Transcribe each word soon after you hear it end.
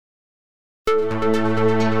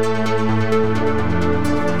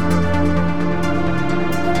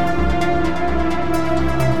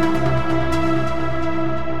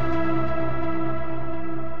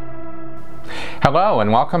Hello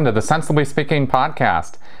and welcome to the Sensibly Speaking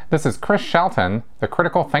podcast. This is Chris Shelton, the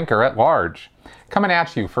critical thinker at large, coming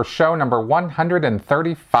at you for show number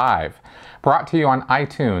 135, brought to you on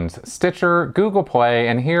iTunes, Stitcher, Google Play,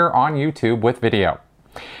 and here on YouTube with video.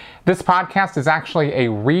 This podcast is actually a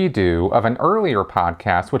redo of an earlier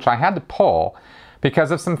podcast which I had to pull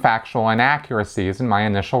because of some factual inaccuracies in my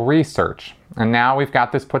initial research. And now we've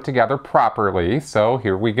got this put together properly, so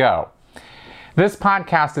here we go. This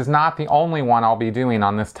podcast is not the only one I'll be doing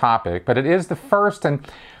on this topic, but it is the first and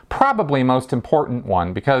probably most important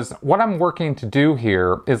one because what I'm working to do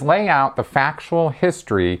here is lay out the factual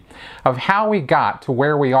history of how we got to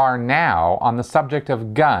where we are now on the subject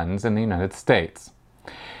of guns in the United States.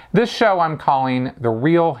 This show I'm calling The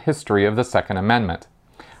Real History of the Second Amendment.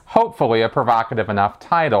 Hopefully a provocative enough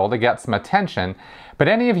title to get some attention, but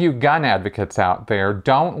any of you gun advocates out there,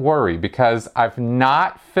 don't worry because I've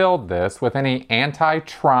not filled this with any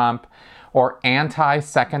anti-Trump or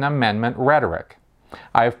anti-Second Amendment rhetoric.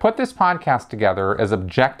 I have put this podcast together as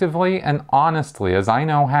objectively and honestly as I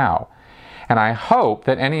know how, and I hope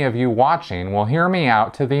that any of you watching will hear me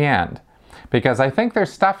out to the end, because I think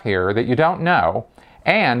there's stuff here that you don't know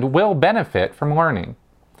and will benefit from learning.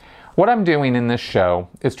 What I'm doing in this show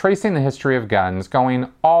is tracing the history of guns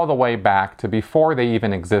going all the way back to before they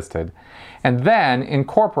even existed, and then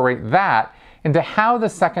incorporate that into how the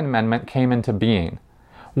Second Amendment came into being,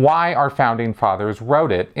 why our founding fathers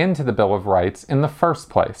wrote it into the Bill of Rights in the first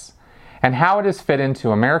place, and how it has fit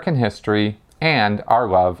into American history and our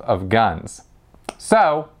love of guns.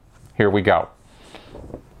 So, here we go.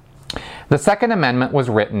 The Second Amendment was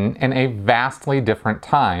written in a vastly different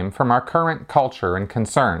time from our current culture and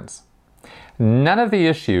concerns. None of the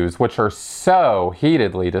issues which are so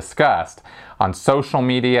heatedly discussed on social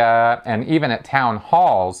media and even at town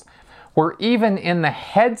halls were even in the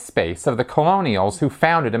headspace of the colonials who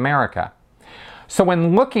founded America. So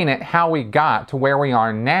when looking at how we got to where we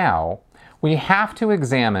are now, we have to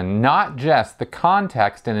examine not just the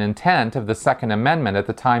context and intent of the Second Amendment at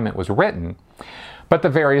the time it was written, but the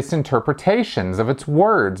various interpretations of its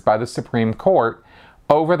words by the Supreme Court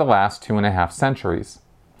over the last 2.5 centuries.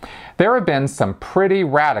 There have been some pretty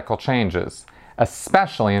radical changes,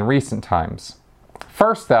 especially in recent times.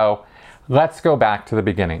 First, though, let's go back to the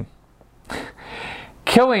beginning.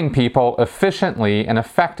 Killing people efficiently and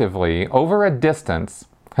effectively over a distance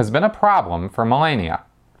has been a problem for millennia.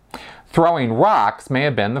 Throwing rocks may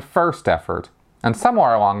have been the first effort, and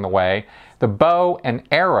somewhere along the way, the bow and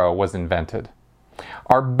arrow was invented.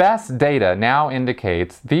 Our best data now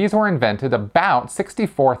indicates these were invented about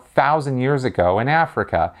 64,000 years ago in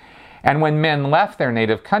Africa, and when men left their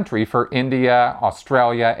native country for India,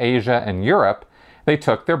 Australia, Asia, and Europe, they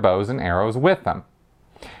took their bows and arrows with them.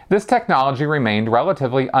 This technology remained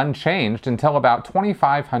relatively unchanged until about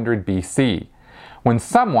 2500 BC, when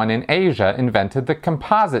someone in Asia invented the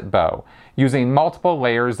composite bow, using multiple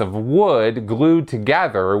layers of wood glued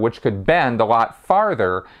together which could bend a lot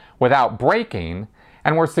farther without breaking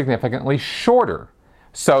and were significantly shorter,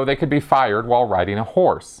 so they could be fired while riding a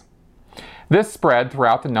horse. This spread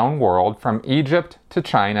throughout the known world from Egypt to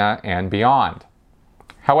China and beyond.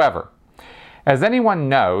 However, as anyone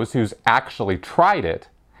knows who's actually tried it,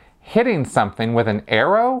 hitting something with an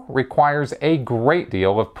arrow requires a great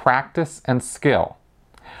deal of practice and skill.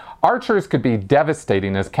 Archers could be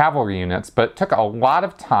devastating as cavalry units, but took a lot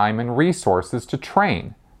of time and resources to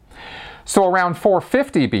train. So around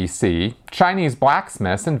 450 BC, Chinese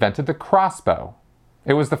blacksmiths invented the crossbow.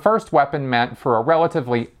 It was the first weapon meant for a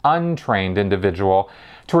relatively untrained individual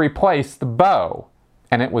to replace the bow,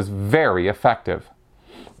 and it was very effective.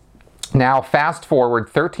 Now fast forward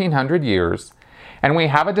 1300 years, and we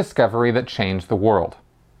have a discovery that changed the world.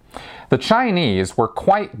 The Chinese were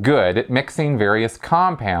quite good at mixing various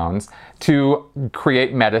compounds to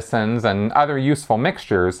create medicines and other useful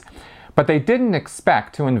mixtures, but they didn't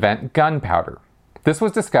expect to invent gunpowder. This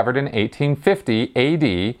was discovered in 1850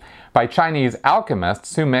 AD by Chinese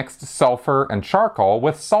alchemists who mixed sulfur and charcoal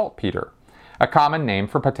with saltpeter, a common name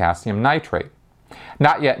for potassium nitrate.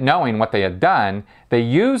 Not yet knowing what they had done, they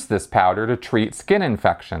used this powder to treat skin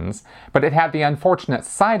infections, but it had the unfortunate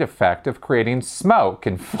side effect of creating smoke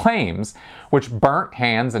and flames, which burnt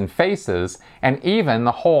hands and faces, and even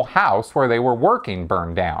the whole house where they were working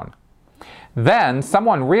burned down. Then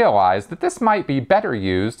someone realized that this might be better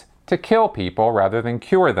used to kill people rather than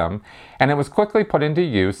cure them, and it was quickly put into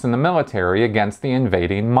use in the military against the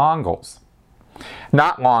invading Mongols.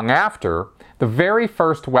 Not long after, The very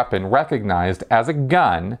first weapon recognized as a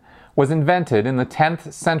gun was invented in the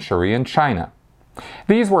 10th century in China.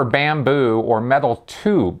 These were bamboo or metal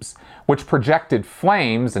tubes which projected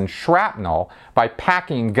flames and shrapnel by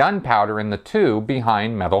packing gunpowder in the tube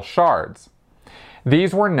behind metal shards.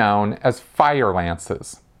 These were known as fire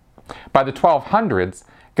lances. By the 1200s,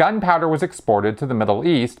 gunpowder was exported to the Middle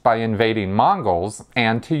East by invading Mongols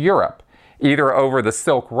and to Europe, either over the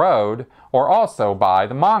Silk Road or also by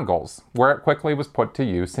the Mongols, where it quickly was put to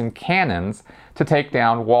use in cannons to take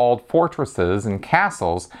down walled fortresses and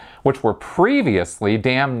castles which were previously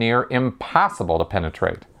damn near impossible to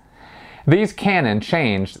penetrate. These cannon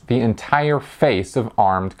changed the entire face of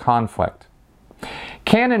armed conflict.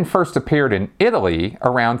 Cannon first appeared in Italy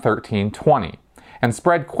around 1320 and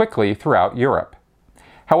spread quickly throughout Europe.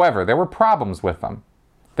 However, there were problems with them.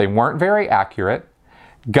 They weren't very accurate,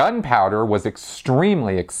 gunpowder was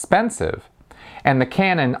extremely expensive, and the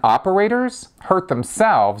cannon operators hurt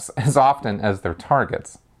themselves as often as their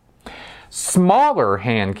targets. Smaller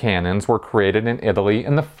hand cannons were created in Italy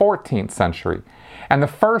in the 14th century, and the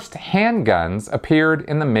first handguns appeared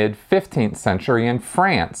in the mid-15th century in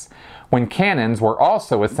France, when cannons were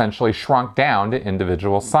also essentially shrunk down to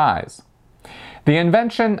individual size. The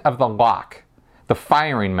invention of the lock, the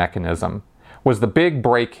firing mechanism, was the big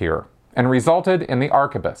break here and resulted in the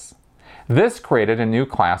arquebus. This created a new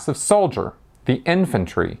class of soldier, the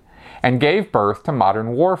infantry, and gave birth to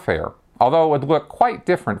modern warfare, although it would look quite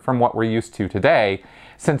different from what we're used to today,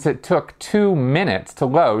 since it took 2 minutes to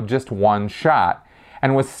load just one shot,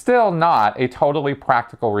 and was still not a totally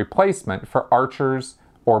practical replacement for archers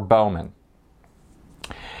or bowmen.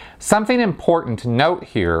 Something important to note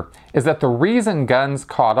here is that the reason guns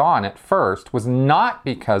caught on at first was not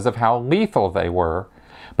because of how lethal they were,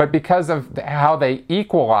 but because of how they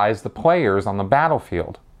equalized the players on the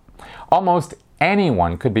battlefield. Almost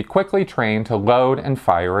anyone could be quickly trained to load and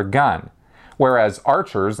fire a gun, whereas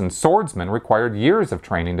archers and swordsmen required years of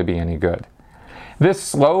training to be any good. This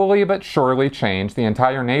slowly but surely changed the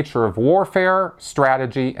entire nature of warfare,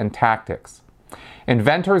 strategy, and tactics.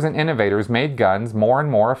 Inventors and innovators made guns more and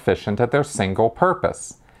more efficient at their single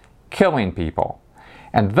purpose, killing people,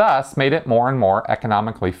 and thus made it more and more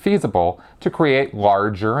economically feasible to create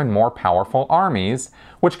larger and more powerful armies,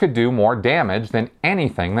 which could do more damage than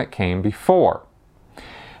anything that came before.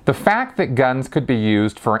 The fact that guns could be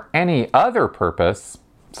used for any other purpose,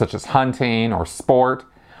 such as hunting or sport,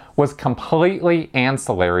 was completely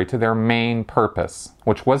ancillary to their main purpose,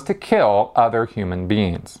 which was to kill other human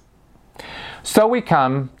beings. So we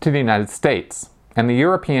come to the United States and the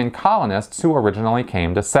European colonists who originally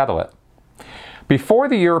came to settle it. Before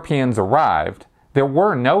the Europeans arrived, there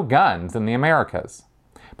were no guns in the Americas.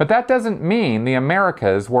 But that doesn't mean the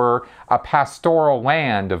Americas were a pastoral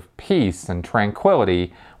land of peace and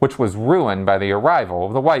tranquility which was ruined by the arrival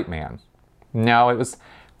of the white man. No, it was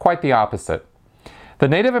quite the opposite. The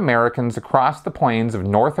Native Americans across the plains of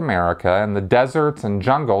North America and the deserts and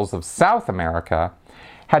jungles of South America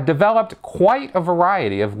had developed quite a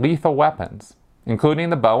variety of lethal weapons, including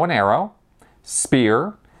the bow and arrow,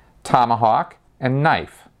 spear, tomahawk, and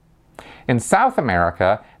knife. In South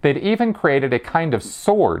America, they'd even created a kind of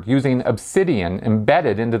sword using obsidian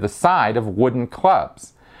embedded into the side of wooden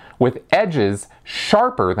clubs, with edges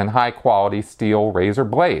sharper than high-quality steel razor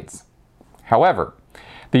blades. However,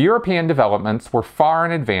 the European developments were far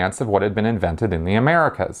in advance of what had been invented in the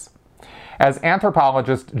Americas. As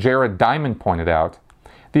anthropologist Jared Diamond pointed out,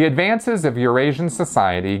 the advances of Eurasian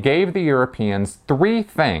society gave the Europeans 3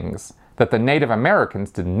 things that the Native Americans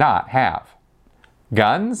did not have: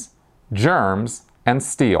 guns, germs, and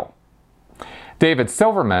steel. David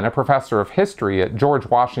Silverman, a professor of history at George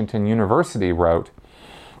Washington University, wrote,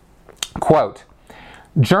 quote,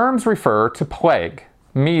 "Germs refer to plague,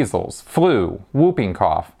 measles, flu, whooping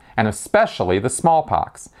cough, and especially the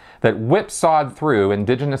smallpox that whipsawed through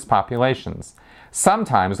indigenous populations,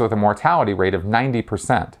 sometimes with a mortality rate of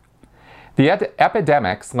 90%. The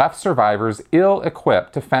epidemics left survivors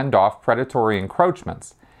ill-equipped to fend off predatory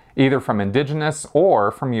encroachments, either from indigenous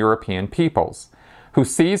or from European peoples, who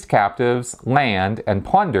seized captives, land, and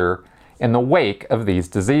plunder in the wake of these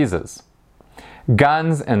diseases.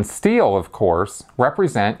 Guns and steel, of course,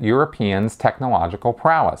 represent Europeans' technological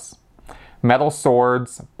prowess. Metal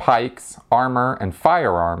swords, pikes, armor, and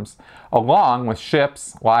firearms, along with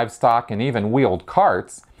ships, livestock, and even wheeled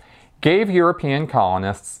carts, gave European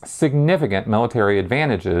colonists significant military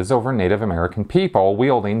advantages over Native American people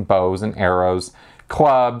wielding bows and arrows,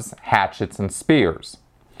 clubs, hatchets, and spears.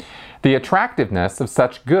 The attractiveness of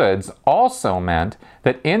such goods also meant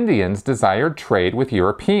that Indians desired trade with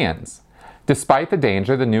Europeans, despite the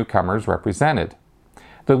danger the newcomers represented.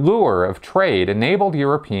 The lure of trade enabled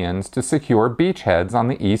Europeans to secure beachheads on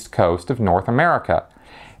the east coast of North America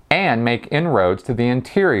and make inroads to the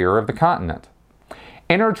interior of the continent.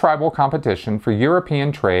 Intertribal competition for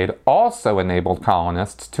European trade also enabled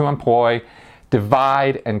colonists to employ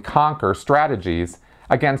divide and conquer strategies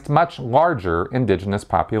against much larger indigenous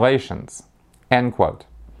populations." End quote.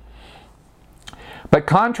 But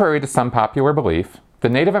contrary to some popular belief, the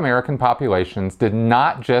Native American populations did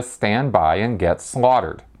not just stand by and get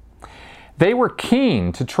slaughtered. They were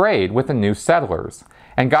keen to trade with the new settlers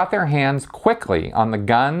and got their hands quickly on the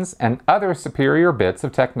guns and other superior bits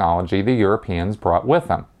of technology the Europeans brought with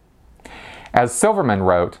them. As Silverman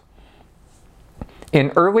wrote,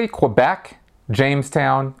 "In early Quebec,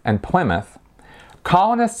 Jamestown, and Plymouth,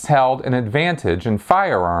 colonists held an advantage in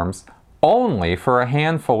firearms only for a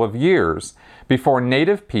handful of years before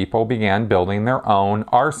native people began building their own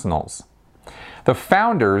arsenals. The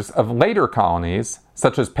founders of later colonies,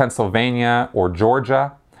 such as Pennsylvania or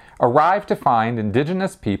Georgia, arrived to find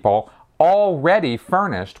indigenous people already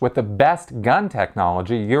furnished with the best gun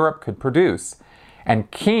technology Europe could produce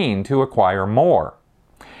and keen to acquire more.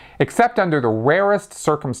 Except under the rarest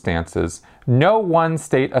circumstances, no one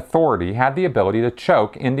state authority had the ability to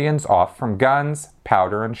choke Indians off from guns,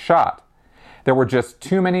 powder, and shot. There were just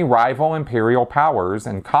too many rival imperial powers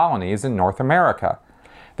and colonies in North America.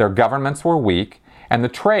 Their governments were weak, and the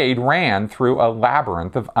trade ran through a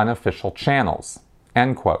labyrinth of unofficial channels."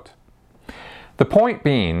 End quote. The point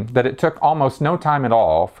being that it took almost no time at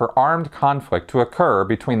all for armed conflict to occur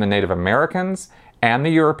between the Native Americans and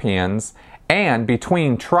the Europeans, and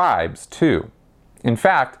between tribes too. In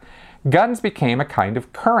fact, guns became a kind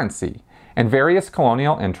of currency, and various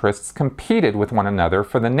colonial interests competed with one another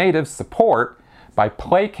for the natives' support by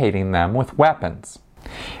placating them with weapons.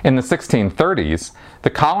 In the 1630s, the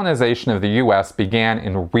colonization of the U.S. began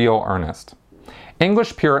in real earnest.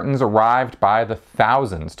 English Puritans arrived by the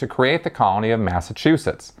thousands to create the colony of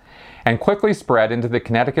Massachusetts, and quickly spread into the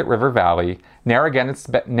Connecticut River Valley,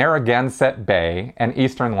 Narragansett Bay, and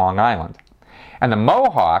eastern Long Island. And the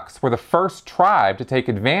Mohawks were the first tribe to take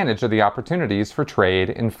advantage of the opportunities for trade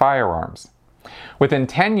in firearms. Within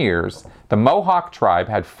 10 years, the Mohawk tribe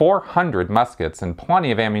had 400 muskets and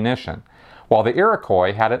plenty of ammunition, while the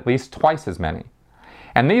Iroquois had at least twice as many.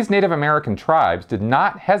 And these Native American tribes did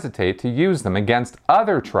not hesitate to use them against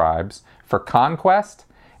other tribes for conquest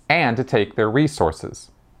and to take their resources.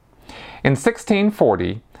 In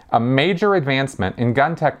 1640, a major advancement in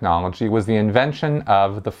gun technology was the invention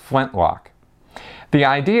of the flintlock. The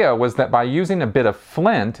idea was that by using a bit of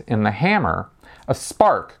flint in the hammer, a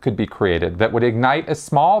spark could be created that would ignite a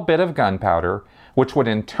small bit of gunpowder, which would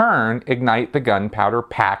in turn ignite the gunpowder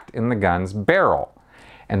packed in the gun's barrel,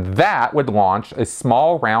 and that would launch a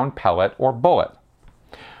small round pellet or bullet.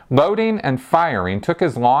 Loading and firing took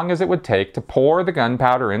as long as it would take to pour the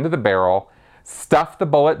gunpowder into the barrel, stuff the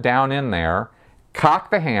bullet down in there, cock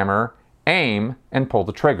the hammer, aim, and pull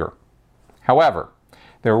the trigger. However,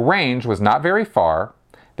 their range was not very far,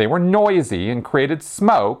 they were noisy and created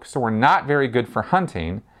smoke, so were not very good for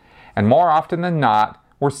hunting, and more often than not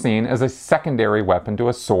were seen as a secondary weapon to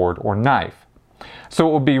a sword or knife. So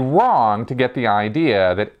it would be wrong to get the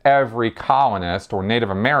idea that every colonist or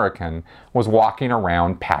Native American was walking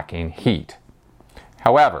around packing heat.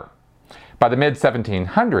 However, by the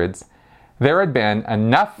mid-1700s, there had been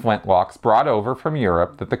enough flintlocks brought over from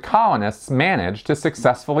Europe that the colonists managed to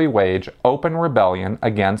successfully wage open rebellion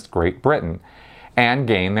against Great Britain and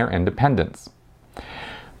gain their independence.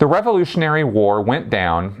 The Revolutionary War went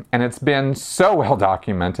down, and it's been so well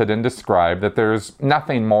documented and described that there's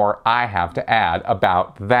nothing more I have to add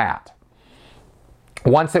about that.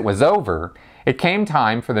 Once it was over, it came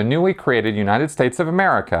time for the newly created United States of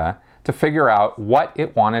America to figure out what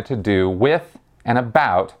it wanted to do with and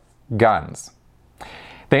about guns.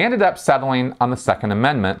 They ended up settling on the Second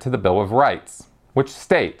Amendment to the Bill of Rights, which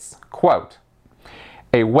states, quote,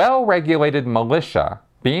 "A well-regulated militia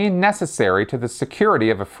being necessary to the security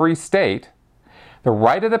of a free state, the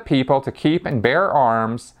right of the people to keep and bear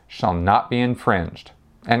arms shall not be infringed."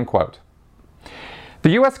 End quote.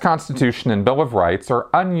 The U.S. Constitution and Bill of Rights are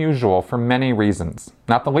unusual for many reasons,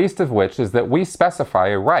 not the least of which is that we specify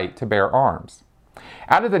a right to bear arms.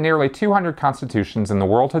 Out of the nearly 200 constitutions in the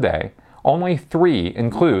world today, only 3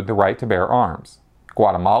 include the right to bear arms: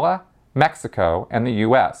 Guatemala, Mexico, and the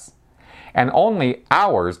U.S. And only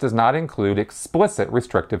ours does not include explicit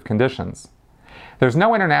restrictive conditions. There's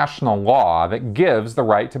no international law that gives the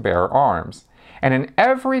right to bear arms, and in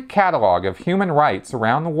every catalog of human rights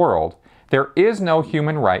around the world, there is no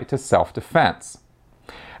human right to self-defense.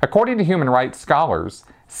 According to human rights scholars,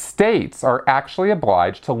 states are actually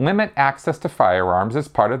obliged to limit access to firearms as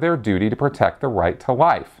part of their duty to protect the right to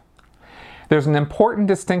life. There's an important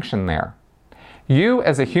distinction there. You,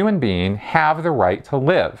 as a human being, have the right to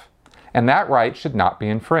live, and that right should not be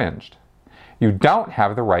infringed. You don't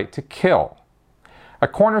have the right to kill. A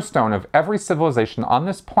cornerstone of every civilization on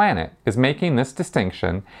this planet is making this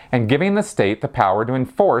distinction and giving the state the power to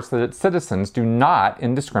enforce that its citizens do not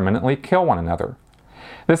indiscriminately kill one another.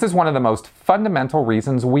 This is one of the most fundamental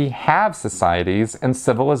reasons we have societies and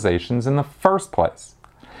civilizations in the first place.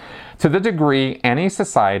 To the degree any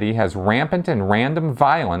society has rampant and random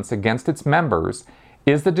violence against its members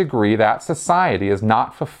is the degree that society is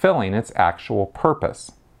not fulfilling its actual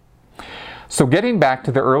purpose. So getting back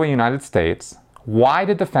to the early United States, why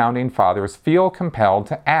did the Founding Fathers feel compelled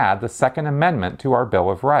to add the Second Amendment to our Bill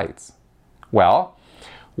of Rights? Well,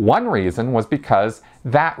 one reason was because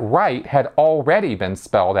that right had already been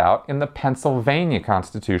spelled out in the Pennsylvania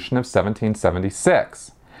Constitution of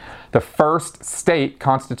 1776, the first state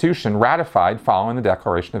constitution ratified following the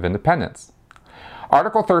Declaration of Independence.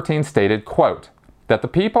 Article 13 stated, quote, that the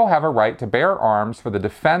people have a right to bear arms for the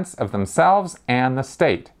defense of themselves and the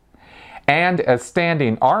state. And as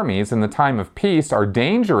standing armies in the time of peace are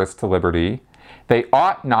dangerous to liberty, they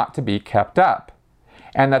ought not to be kept up,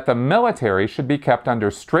 and that the military should be kept under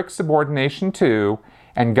strict subordination to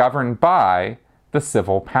and governed by the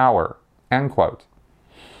civil power, end quote.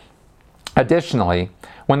 Additionally,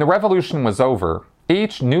 when the Revolution was over,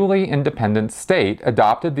 each newly independent state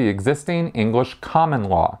adopted the existing English common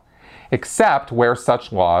law, except where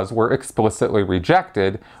such laws were explicitly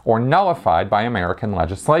rejected or nullified by American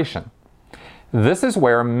legislation. This is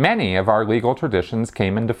where many of our legal traditions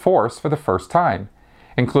came into force for the first time,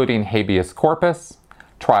 including habeas corpus,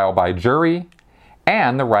 trial by jury,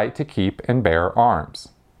 and the right to keep and bear arms.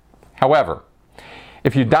 However,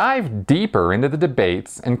 if you dive deeper into the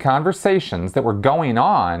debates and conversations that were going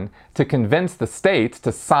on to convince the states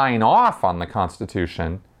to sign off on the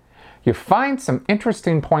Constitution, you find some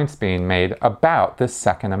interesting points being made about this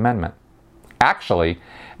Second Amendment. Actually,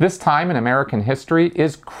 this time in American history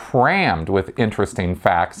is crammed with interesting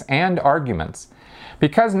facts and arguments,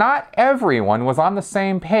 because not everyone was on the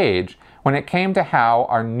same page when it came to how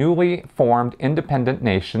our newly formed independent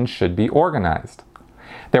nation should be organized.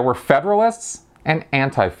 There were Federalists and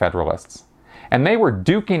Anti-Federalists, and they were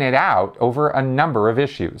duking it out over a number of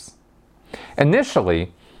issues.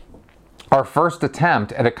 Initially, our first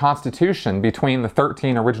attempt at a constitution between the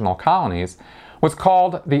 13 original colonies was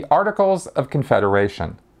called the Articles of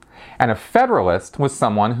Confederation, and a Federalist was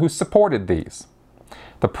someone who supported these.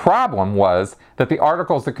 The problem was that the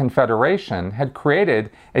Articles of Confederation had created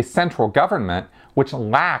a central government which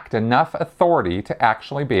lacked enough authority to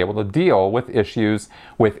actually be able to deal with issues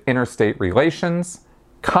with interstate relations,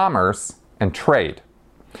 commerce, and trade.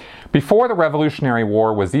 Before the Revolutionary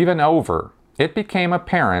War was even over, it became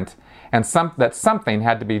apparent that something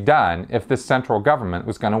had to be done if this central government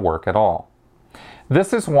was going to work at all.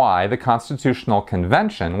 This is why the Constitutional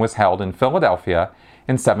Convention was held in Philadelphia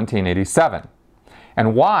in 1787,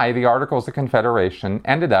 and why the Articles of Confederation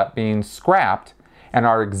ended up being scrapped and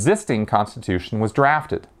our existing Constitution was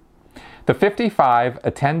drafted. The 55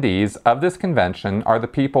 attendees of this convention are the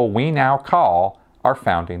people we now call our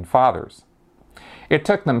Founding Fathers. It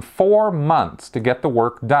took them 4 months to get the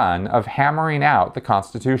work done of hammering out the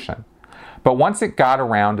Constitution, but once it got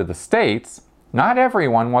around to the states, not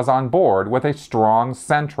everyone was on board with a strong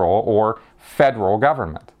central or federal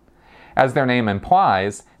government. As their name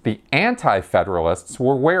implies, the Anti-Federalists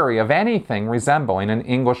were wary of anything resembling an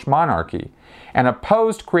English monarchy and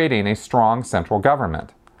opposed creating a strong central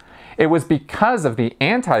government. It was because of the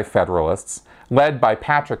Anti-Federalists, led by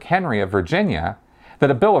Patrick Henry of Virginia, that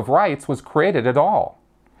a Bill of Rights was created at all.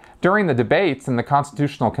 During the debates in the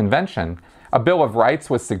Constitutional Convention, a Bill of Rights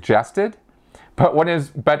was suggested,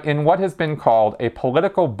 but in what has been called a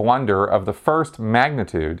political blunder of the first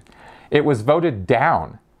magnitude, it was voted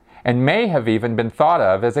down and may have even been thought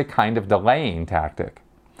of as a kind of delaying tactic.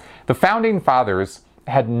 The Founding Fathers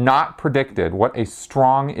had not predicted what a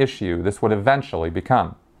strong issue this would eventually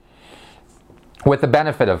become. With the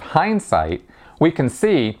benefit of hindsight, we can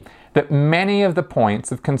see that many of the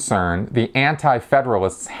points of concern the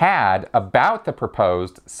Anti-Federalists had about the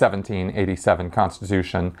proposed 1787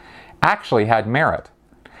 Constitution actually had merit.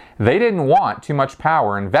 They didn't want too much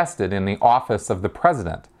power invested in the office of the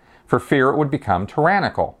president, for fear it would become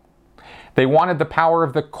tyrannical. They wanted the power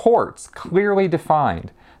of the courts clearly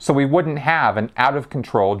defined, so we wouldn't have an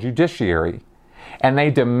out-of-control judiciary. And they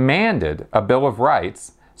demanded a Bill of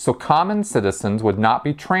Rights so common citizens would not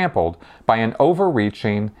be trampled by an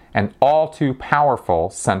overreaching and all too powerful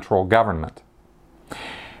central government.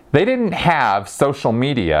 They didn't have social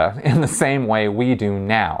media in the same way we do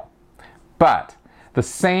now, but the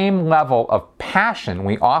same level of passion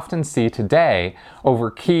we often see today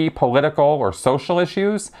over key political or social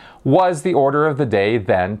issues was the order of the day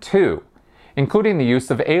then too, including the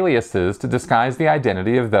use of aliases to disguise the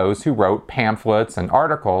identity of those who wrote pamphlets and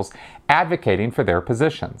articles advocating for their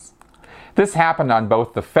positions. This happened on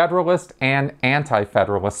both the Federalist and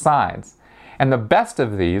Anti-Federalist sides, and the best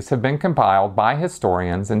of these have been compiled by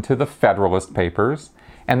historians into the Federalist Papers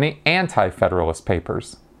and the Anti-Federalist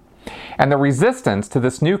Papers. And the resistance to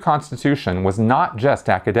this new Constitution was not just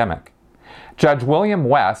academic. Judge William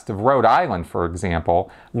West of Rhode Island, for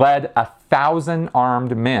example, led 1,000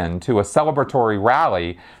 armed men to a celebratory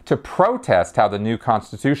rally to protest how the new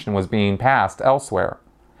Constitution was being passed elsewhere.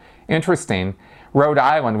 Interesting, Rhode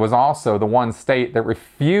Island was also the one state that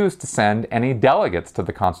refused to send any delegates to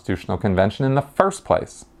the Constitutional Convention in the first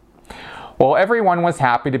place. While everyone was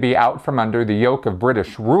happy to be out from under the yoke of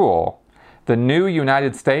British rule, the new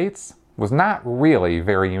United States was not really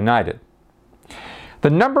very united. The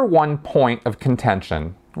number one point of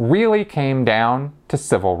contention really came down to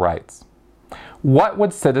civil rights. What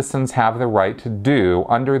would citizens have the right to do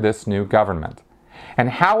under this new government? And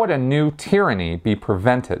how would a new tyranny be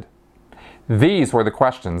prevented? These were the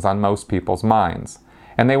questions on most people's minds,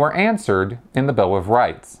 and they were answered in the Bill of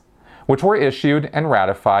Rights, which were issued and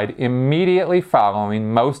ratified immediately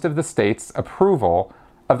following most of the states' approval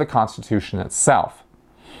of the Constitution itself.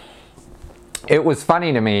 It was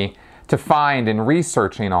funny to me to find in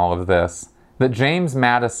researching all of this that James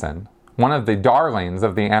Madison, one of the darlings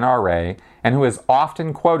of the NRA and who is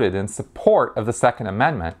often quoted in support of the Second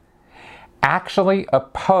Amendment, actually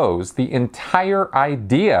opposed the entire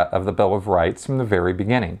idea of the Bill of Rights from the very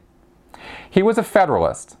beginning. He was a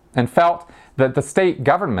Federalist and felt that the state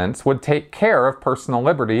governments would take care of personal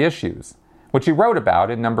liberty issues, which he wrote about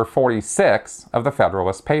in number 46 of the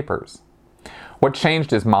Federalist Papers. What changed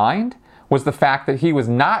his mind was the fact that he was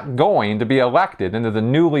not going to be elected into the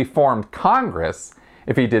newly formed Congress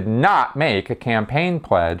if he did not make a campaign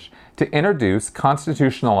pledge to introduce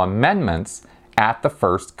constitutional amendments at the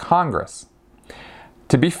first Congress.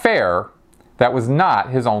 To be fair, that was not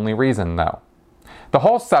his only reason, though. The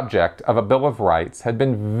whole subject of a Bill of Rights had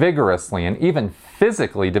been vigorously and even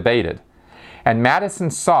physically debated, and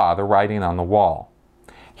Madison saw the writing on the wall.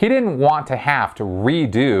 He didn't want to have to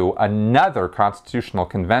redo another constitutional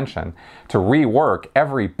convention to rework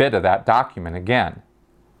every bit of that document again.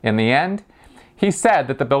 In the end, he said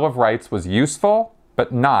that the Bill of Rights was useful,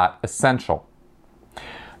 but not essential.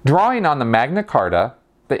 Drawing on the Magna Carta,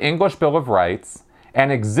 the English Bill of Rights, and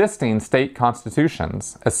existing state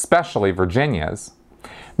constitutions, especially Virginia's,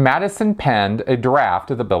 Madison penned a draft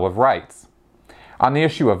of the Bill of Rights. On the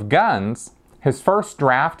issue of guns, his first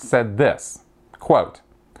draft said this, quote,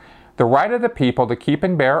 "The right of the people to keep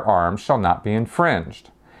and bear arms shall not be infringed,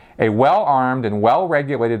 a well-armed and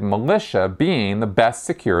well-regulated militia being the best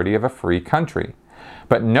security of a free country.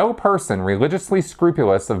 But no person religiously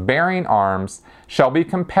scrupulous of bearing arms shall be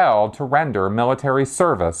compelled to render military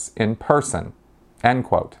service in person." End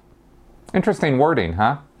quote. Interesting wording,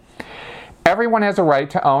 huh? Everyone has a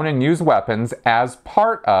right to own and use weapons as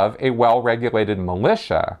part of a well-regulated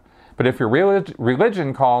militia, but if your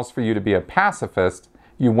religion calls for you to be a pacifist,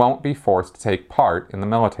 you won't be forced to take part in the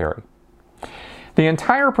military. The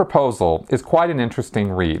entire proposal is quite an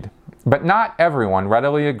interesting read, but not everyone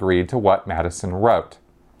readily agreed to what Madison wrote.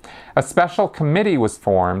 A special committee was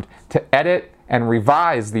formed to edit and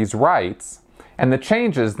revise these rights, and the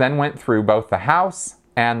changes then went through both the House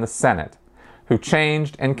and the Senate, who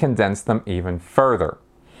changed and condensed them even further.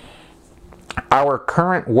 Our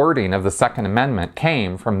current wording of the Second Amendment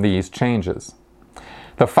came from these changes.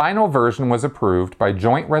 The final version was approved by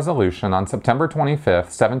joint resolution on September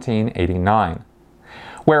 25, 1789.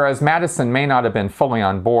 Whereas Madison may not have been fully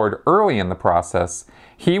on board early in the process,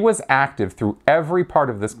 he was active through every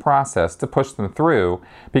part of this process to push them through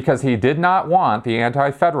because he did not want the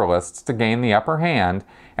Anti-Federalists to gain the upper hand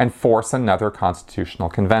and force another constitutional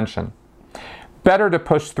convention. Better to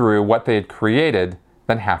push through what they had created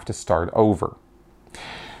than have to start over.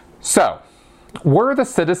 So, were the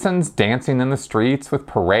citizens dancing in the streets with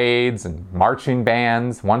parades and marching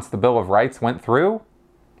bands once the Bill of Rights went through?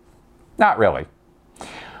 Not really.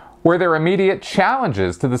 Were there immediate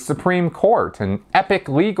challenges to the Supreme Court and epic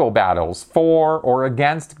legal battles for or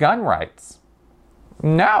against gun rights?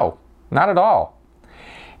 No, not at all.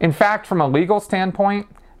 In fact, from a legal standpoint,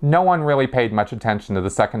 no one really paid much attention to the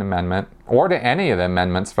Second Amendment, or to any of the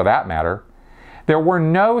amendments for that matter. There were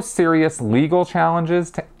no serious legal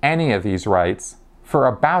challenges to any of these rights for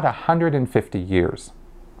about 150 years.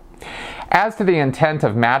 As to the intent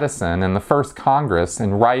of Madison and the First Congress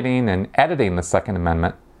in writing and editing the Second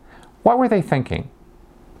Amendment, what were they thinking?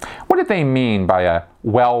 What did they mean by a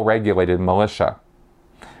well-regulated militia?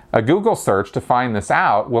 A Google search to find this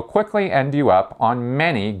out will quickly end you up on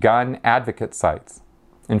many gun advocate sites.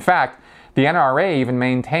 In fact, the NRA even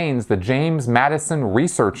maintains the James Madison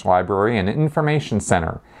Research Library and Information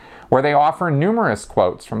Center, where they offer numerous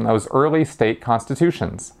quotes from those early state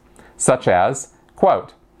constitutions, such as,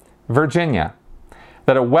 quote, Virginia,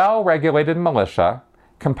 that a well-regulated militia,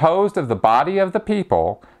 composed of the body of the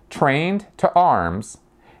people, trained to arms,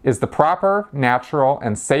 is the proper, natural,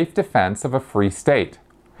 and safe defense of a free state.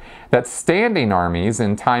 That standing armies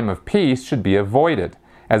in time of peace should be avoided,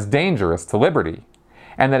 as dangerous to liberty,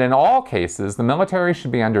 and that in all cases the military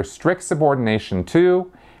should be under strict subordination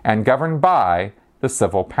to and governed by the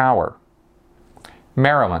civil power.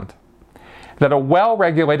 Maryland, that a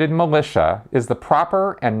well-regulated militia is the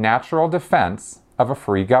proper and natural defense of a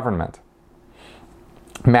free government.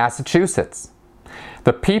 Massachusetts,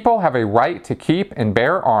 the people have a right to keep and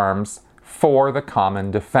bear arms for the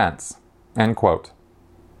common defense. End quote.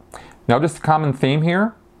 Notice the common theme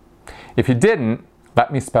here? If you didn't,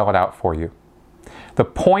 let me spell it out for you. The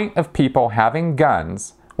point of people having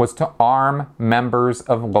guns was to arm members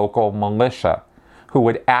of local militia who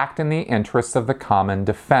would act in the interests of the common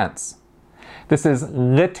defense. This is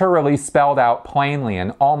literally spelled out plainly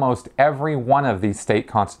in almost every one of these state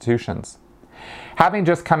constitutions. Having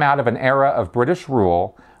just come out of an era of British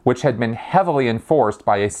rule, which had been heavily enforced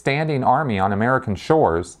by a standing army on American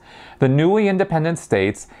shores, the newly independent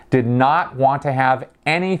states did not want to have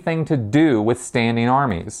anything to do with standing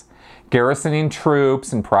armies, garrisoning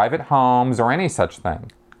troops in private homes, or any such thing.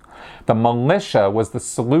 The militia was the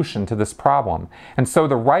solution to this problem, and so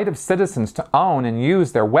the right of citizens to own and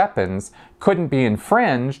use their weapons couldn't be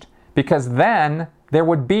infringed because then there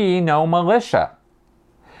would be no militia.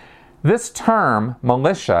 This term,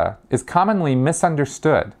 militia, is commonly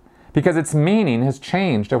misunderstood because its meaning has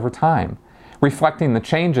changed over time, reflecting the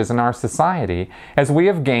changes in our society as we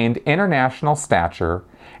have gained international stature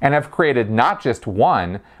and have created not just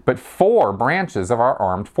one, but 4 branches of our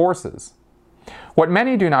armed forces. What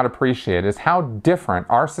many do not appreciate is how different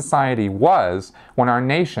our society was when our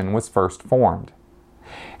nation was first formed.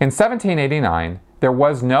 In 1789, there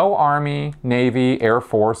was no Army, Navy, Air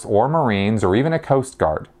Force, or Marines, or even a Coast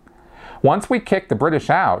Guard. Once we kicked the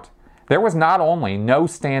British out, there was not only no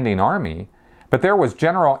standing army, but there was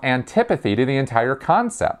general antipathy to the entire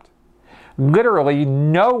concept. Literally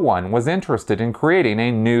no one was interested in creating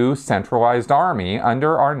a new centralized army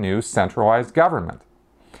under our new centralized government.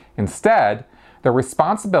 Instead, the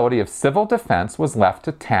responsibility of civil defense was left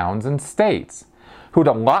to towns and states, who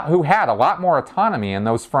had a lot more autonomy in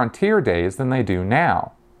those frontier days than they do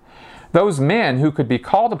now. Those men who could be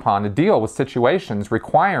called upon to deal with situations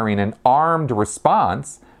requiring an armed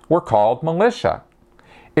response were called militia.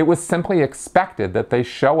 It was simply expected that they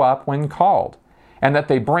show up when called, and that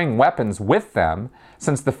they bring weapons with them,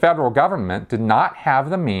 since the federal government did not have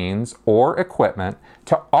the means or equipment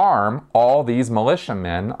to arm all these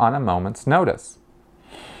militiamen on a moment's notice.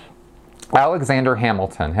 Alexander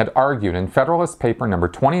Hamilton had argued in Federalist Paper number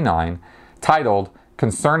 29, titled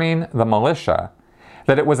Concerning the Militia,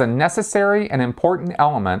 that it was a necessary and important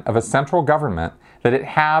element of a central government that it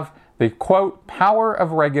have the, quote, power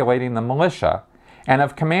of regulating the militia and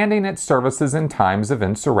of commanding its services in times of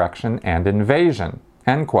insurrection and invasion,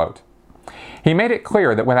 end quote. He made it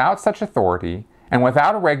clear that without such authority, and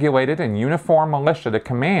without a regulated and uniform militia to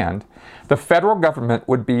command, the federal government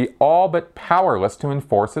would be all but powerless to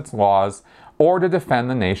enforce its laws or to defend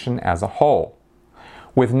the nation as a whole.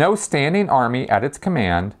 With no standing army at its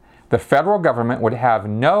command, the federal government would have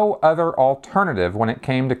no other alternative when it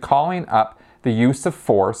came to calling up the use of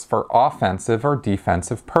force for offensive or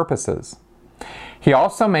defensive purposes. He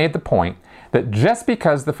also made the point that just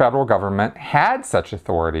because the federal government had such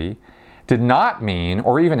authority did not mean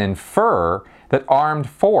or even infer that armed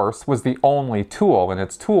force was the only tool in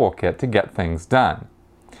its toolkit to get things done.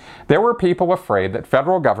 There were people afraid that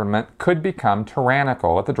federal government could become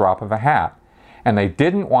tyrannical at the drop of a hat, and they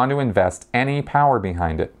didn't want to invest any power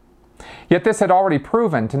behind it. Yet this had already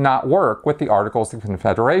proven to not work with the Articles of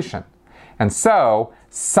Confederation, and so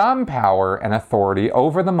some power and authority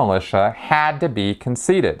over the militia had to be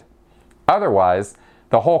conceded. Otherwise,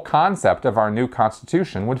 the whole concept of our new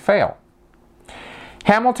Constitution would fail.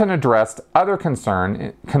 Hamilton addressed other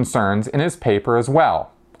concerns in his paper as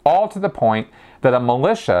well, all to the point that a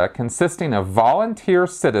militia consisting of volunteer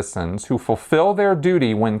citizens who fulfill their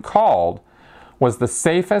duty when called was the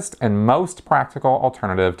safest and most practical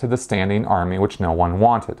alternative to the standing army which no one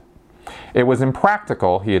wanted. It was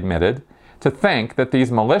impractical, he admitted, to think that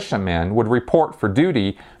these militiamen would report for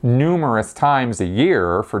duty numerous times a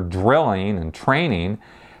year for drilling and training,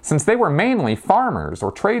 since they were mainly farmers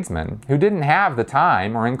or tradesmen who didn't have the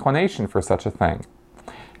time or inclination for such a thing.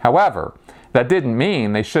 However, that didn't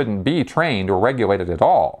mean they shouldn't be trained or regulated at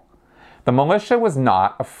all. The militia was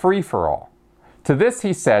not a free-for-all. To this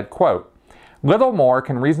he said, quote, "Little more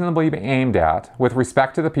can reasonably be aimed at with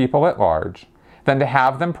respect to the people at large than to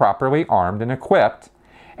have them properly armed and equipped,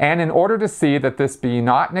 and in order to see that this be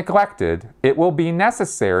not neglected, it will be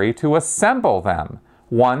necessary to assemble them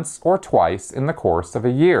once or twice in the course of a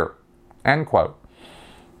year." End quote.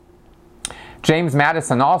 James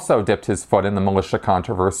Madison also dipped his foot in the militia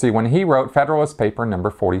controversy when he wrote Federalist Paper No.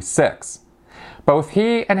 46. Both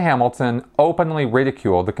he and Hamilton openly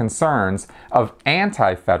ridiculed the concerns of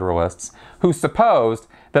anti-Federalists who supposed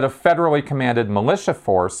that a federally commanded militia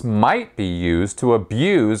force might be used to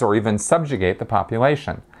abuse or even subjugate the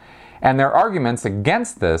population. And their arguments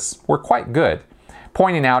against this were quite good,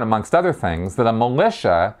 pointing out, amongst other things, that a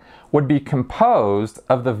militia would be composed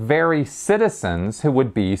of the very citizens who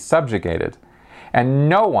would be subjugated, and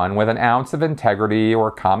no one with an ounce of integrity or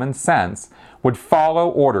common sense would follow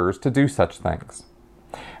orders to do such things.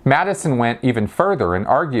 Madison went even further and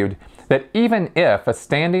argued that even if a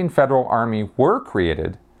standing federal army were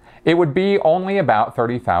created, it would be only about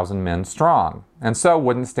 30,000 men strong, and so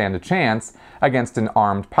wouldn't stand a chance against an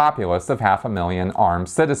armed populace of 500,000 armed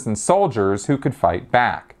citizen soldiers who could fight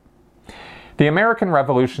back. The American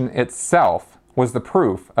Revolution itself was the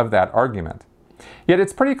proof of that argument. Yet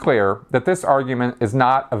it's pretty clear that this argument is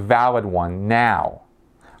not a valid one now.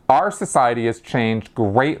 Our society has changed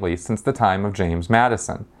greatly since the time of James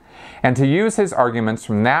Madison, and to use his arguments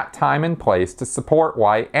from that time and place to support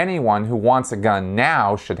why anyone who wants a gun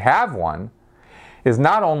now should have one is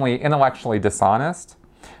not only intellectually dishonest,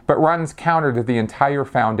 but runs counter to the entire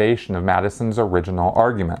foundation of Madison's original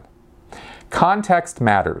argument. Context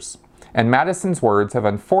matters, and Madison's words have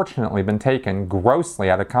unfortunately been taken grossly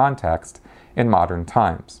out of context in modern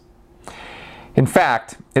times. In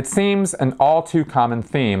fact, it seems an all too common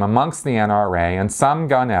theme amongst the NRA and some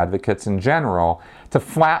gun advocates in general to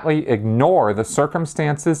flatly ignore the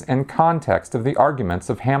circumstances and context of the arguments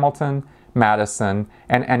of Hamilton, Madison,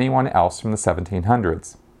 and anyone else from the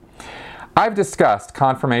 1700s. I've discussed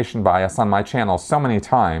confirmation bias on my channel so many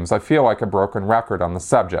times I feel like a broken record on the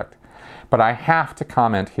subject, but I have to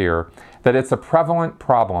comment here that it's a prevalent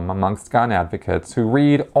problem amongst gun advocates who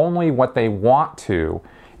read only what they want to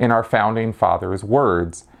in our Founding Fathers'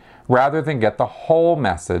 words, rather than get the whole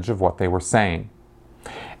message of what they were saying.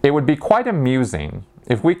 It would be quite amusing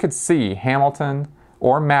if we could see Hamilton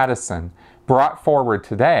or Madison brought forward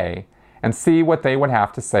today and see what they would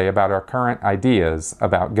have to say about our current ideas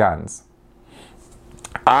about guns.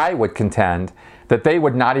 I would contend that they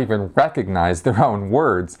would not even recognize their own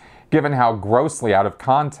words, given how grossly out of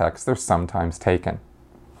context they're sometimes taken.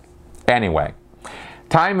 Anyway,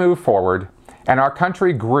 time moved forward, and our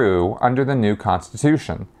country grew under the new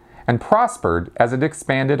Constitution and prospered as it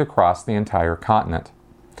expanded across the entire continent.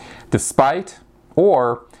 Despite,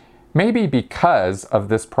 or maybe because of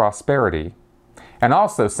this prosperity, and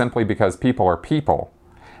also simply because people are people,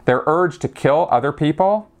 their urge to kill other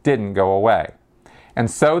people didn't go away.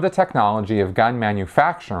 And so the technology of gun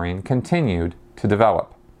manufacturing continued to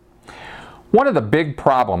develop. One of the big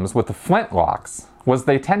problems with the flintlocks was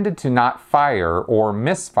they tended to not fire or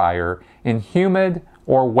misfire in humid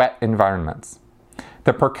or wet environments.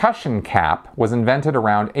 The percussion cap was invented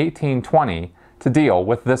around 1820 to deal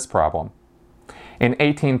with this problem. In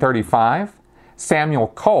 1835, Samuel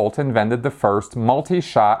Colt invented the first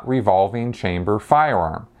multi-shot revolving chamber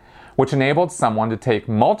firearm, which enabled someone to take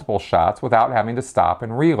multiple shots without having to stop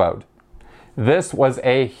and reload. This was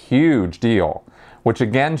a huge deal, which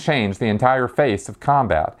again changed the entire face of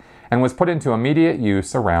combat and was put into immediate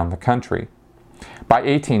use around the country. By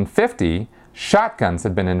 1850, shotguns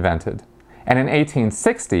had been invented, and in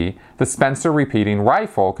 1860, the Spencer repeating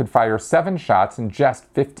rifle could fire 7 shots in just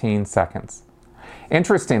 15 seconds.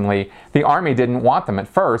 Interestingly, the Army didn't want them at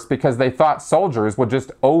first because they thought soldiers would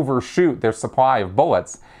just overshoot their supply of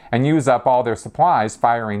bullets and use up all their supplies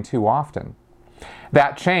firing too often.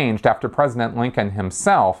 That changed after President Lincoln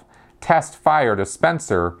himself test-fired a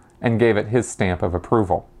Spencer and gave it his stamp of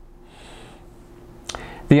approval.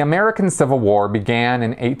 The American Civil War began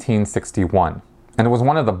in 1861, and it was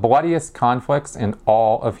one of the bloodiest conflicts in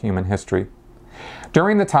all of human history.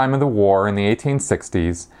 During the time of the war in the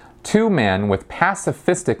 1860s, 2 men with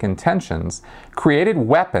pacifistic intentions created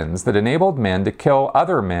weapons that enabled men to kill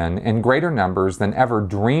other men in greater numbers than ever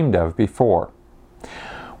dreamed of before.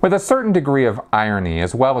 With a certain degree of irony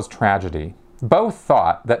as well as tragedy, both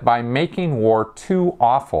thought that by making war too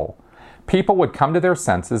awful, people would come to their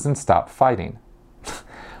senses and stop fighting.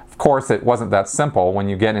 Of course, it wasn't that simple when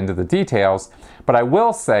you get into the details, but I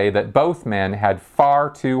will say that both men had far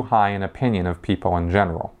too high an opinion of people in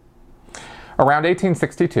general. Around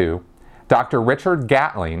 1862, Dr. Richard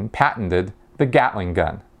Gatling patented the Gatling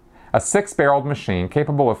gun, a 6-barreled machine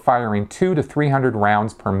capable of firing 200 to 300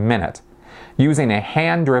 rounds per minute, using a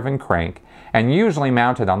hand-driven crank and usually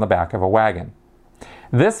mounted on the back of a wagon.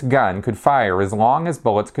 This gun could fire as long as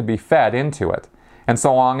bullets could be fed into it, and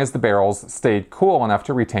so long as the barrels stayed cool enough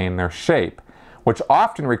to retain their shape, which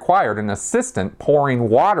often required an assistant pouring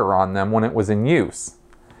water on them when it was in use.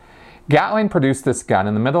 Gatling produced this gun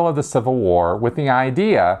in the middle of the Civil War with the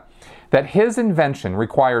idea that his invention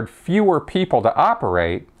required fewer people to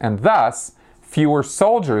operate, and thus fewer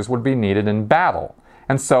soldiers would be needed in battle,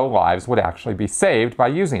 and so lives would actually be saved by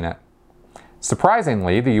using it.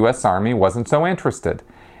 Surprisingly, the U.S. Army wasn't so interested,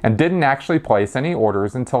 and didn't actually place any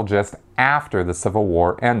orders until just after the Civil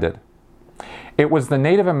War ended. It was the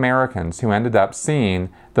Native Americans who ended up seeing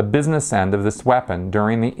the business end of this weapon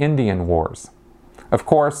during the Indian Wars. Of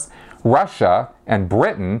course, Russia and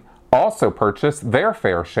Britain also purchased their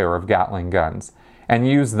fair share of Gatling guns and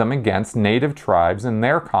used them against native tribes in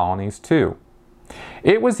their colonies too.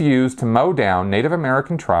 It was used to mow down Native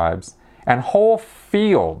American tribes and whole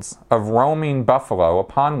fields of roaming buffalo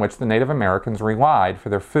upon which the Native Americans relied for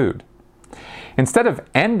their food. Instead of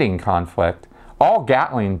ending conflict, all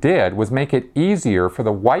Gatling did was make it easier for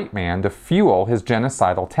the white man to fuel his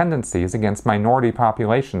genocidal tendencies against minority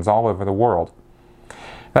populations all over the world.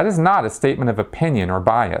 That is not a statement of opinion or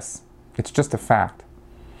bias. It's just a fact.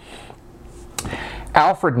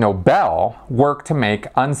 Alfred Nobel worked to make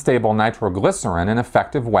unstable nitroglycerin an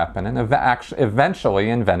effective weapon and eventually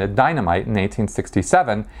invented dynamite in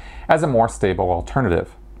 1867 as a more stable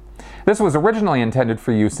alternative. This was originally intended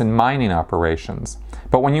for use in mining operations,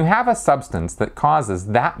 but when you have a substance that causes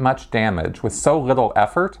that much damage with so little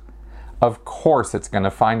effort, of course it's going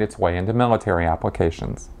to find its way into military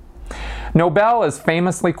applications. Nobel is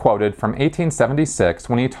famously quoted from 1876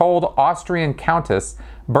 when he told Austrian Countess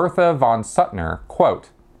Bertha von Suttner,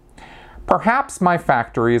 quote, "Perhaps my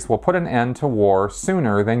factories will put an end to war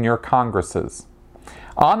sooner than your congresses.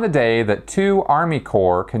 On the day that 2 army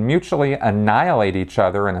corps can mutually annihilate each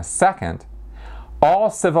other in a second, all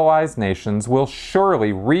civilized nations will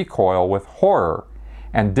surely recoil with horror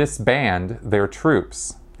and disband their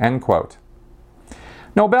troops." End quote.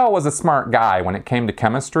 Nobel was a smart guy when it came to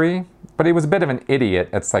chemistry, but he was a bit of an idiot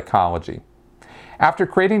at psychology. After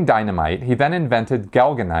creating dynamite, he then invented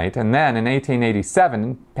gelganite and then, in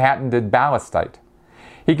 1887, patented ballistite.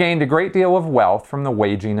 He gained a great deal of wealth from the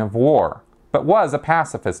waging of war, but was a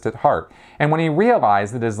pacifist at heart, and when he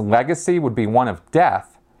realized that his legacy would be one of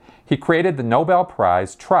death, he created the Nobel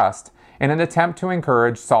Prize Trust in an attempt to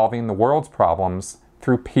encourage solving the world's problems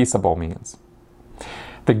through peaceable means.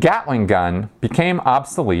 The Gatling gun became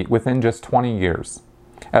obsolete within just 20 years,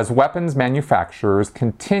 as weapons manufacturers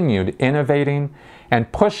continued innovating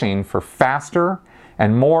and pushing for faster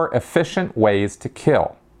and more efficient ways to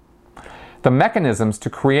kill. The mechanisms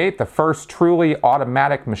to create the first truly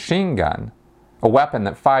automatic machine gun, a weapon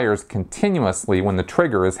that fires continuously when the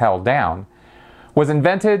trigger is held down, was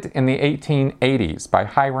invented in the 1880s by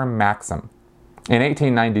Hiram Maxim. In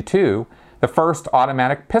 1892, the first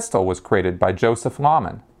automatic pistol was created by Joseph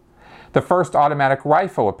Lahman. The first automatic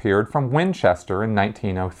rifle appeared from Winchester in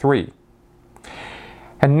 1903.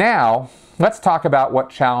 And now, let's talk about what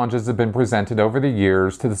challenges have been presented over the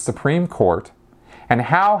years to the Supreme Court and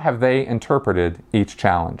how have they interpreted each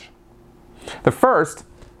challenge. The first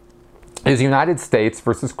is United States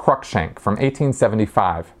versus Cruikshank from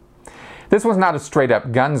 1875. This was not a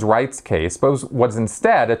straight-up guns rights case, but was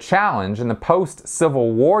instead a challenge in the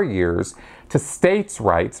post-Civil War years to states'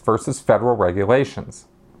 rights versus federal regulations.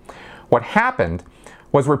 What happened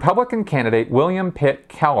was Republican candidate William Pitt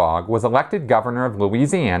Kellogg was elected governor of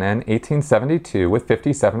Louisiana in 1872 with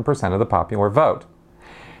 57% of the popular vote.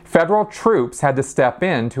 Federal troops had to step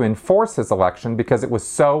in to enforce his election because it was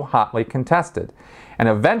so hotly contested, and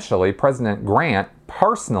eventually President Grant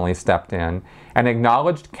personally stepped in and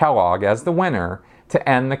acknowledged Kellogg as the winner to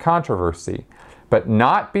end the controversy, but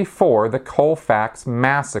not before the Colfax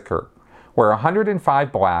Massacre, where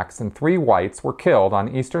 105 blacks and 3 whites were killed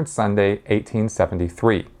on Easter Sunday,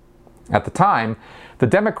 1873. At the time, the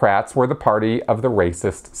Democrats were the party of the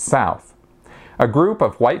racist South. A group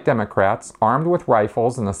of white Democrats, armed with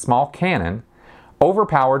rifles and a small cannon,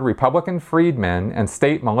 overpowered Republican freedmen and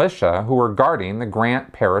state militia who were guarding the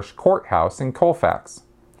Grant Parish Courthouse in Colfax.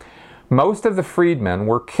 Most of the freedmen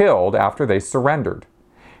were killed after they surrendered.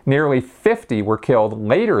 Nearly 50 were killed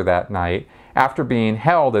later that night after being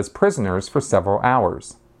held as prisoners for several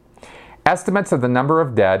hours. Estimates of the number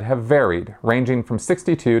of dead have varied, ranging from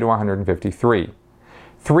 62 to 153.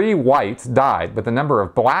 3 whites died, but the number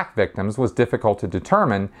of black victims was difficult to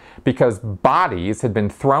determine because bodies had been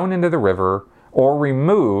thrown into the river or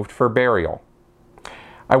removed for burial.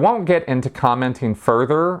 I won't get into commenting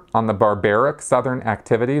further on the barbaric Southern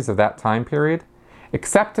activities of that time period,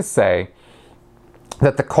 except to say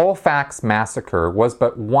that the Colfax Massacre was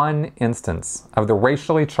but one instance of the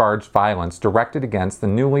racially charged violence directed against the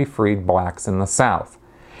newly freed blacks in the South,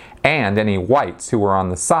 and any whites who were on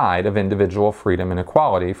the side of individual freedom and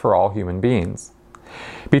equality for all human beings.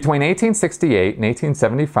 Between 1868 and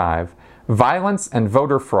 1875, violence and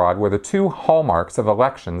voter fraud were the 2 hallmarks of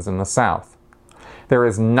elections in the South. There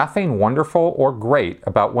is nothing wonderful or great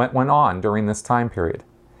about what went on during this time period.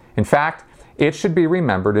 In fact, it should be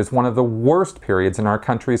remembered as one of the worst periods in our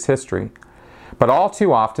country's history. But all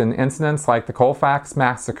too often, incidents like the Colfax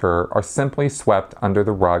Massacre are simply swept under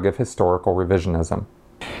the rug of historical revisionism.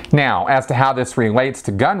 Now, as to how this relates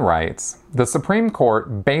to gun rights, the Supreme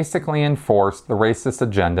Court basically enforced the racist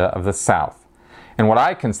agenda of the South, in what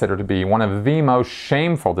I consider to be one of the most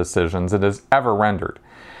shameful decisions it has ever rendered,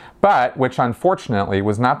 but which unfortunately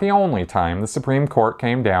was not the only time the Supreme Court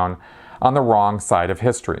came down on the wrong side of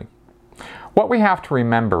history. What we have to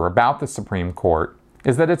remember about the Supreme Court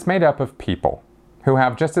is that it's made up of people who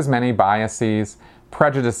have just as many biases,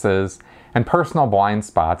 prejudices, and personal blind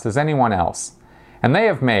spots as anyone else, and they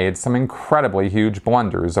have made some incredibly huge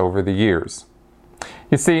blunders over the years.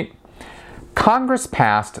 You see, Congress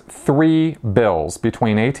passed 3 bills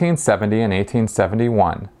between 1870 and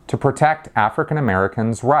 1871 to protect African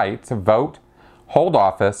Americans' right to vote, hold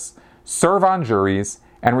office, serve on juries,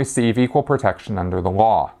 and receive equal protection under the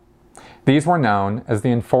law. These were known as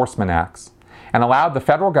the Enforcement Acts and allowed the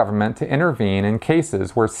federal government to intervene in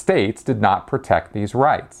cases where states did not protect these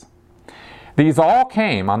rights. These all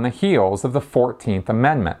came on the heels of the 14th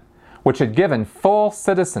Amendment, which had given full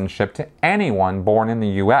citizenship to anyone born in the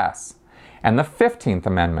U.S., and the 15th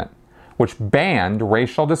Amendment, which banned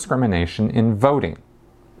racial discrimination in voting.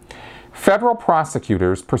 Federal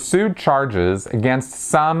prosecutors pursued charges against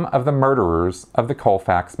some of the murderers of the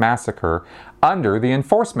Colfax Massacre under the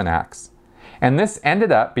Enforcement Acts, and this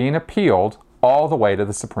ended up being appealed all the way to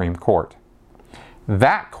the Supreme Court.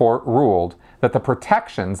 That court ruled that the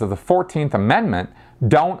protections of the 14th Amendment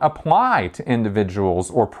don't apply to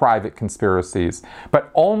individuals or private conspiracies,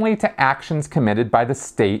 but only to actions committed by the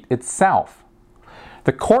state itself.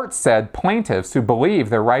 The court said plaintiffs who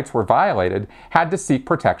believed their rights were violated had to seek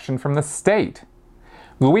protection from the state.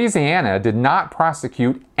 Louisiana did not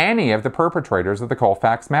prosecute any of the perpetrators of the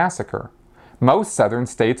Colfax Massacre. Most Southern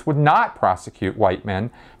states would not prosecute white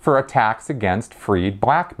men for attacks against freed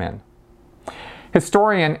black men.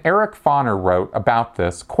 Historian Eric Foner wrote about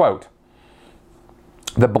this, quote,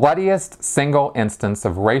 "The bloodiest single instance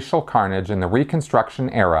of racial carnage in the Reconstruction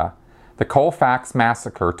era, the Colfax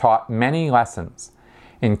Massacre taught many lessons,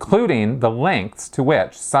 including the lengths to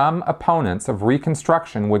which some opponents of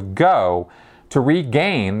Reconstruction would go to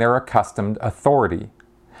regain their accustomed authority.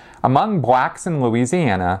 Among blacks in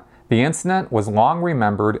Louisiana, the incident was long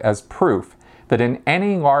remembered as proof that in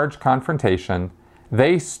any large confrontation,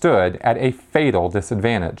 they stood at a fatal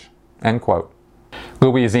disadvantage." End quote.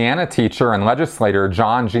 Louisiana teacher and legislator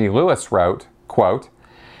John G. Lewis wrote, quote,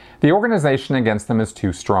 "The organization against them is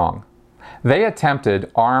too strong. They attempted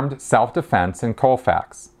armed self-defense in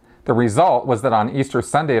Colfax. The result was that on Easter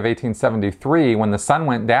Sunday of 1873, when the sun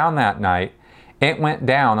went down that night, it went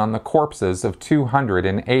down on the corpses of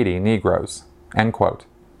 280 Negroes." End quote.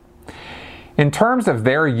 In terms of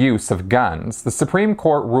their use of guns, the Supreme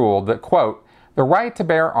Court ruled that, quote, "The right to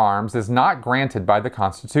bear arms is not granted by the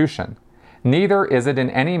Constitution. Neither is it in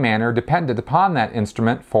any manner dependent upon that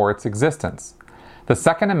instrument for its existence. The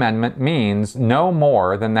Second Amendment means no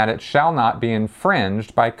more than that it shall not be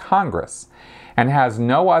infringed by Congress, and has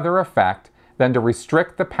no other effect than to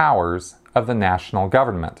restrict the powers of the national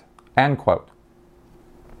government." End quote.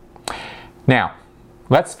 Now,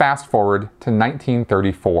 let's fast forward to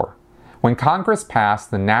 1934, when Congress passed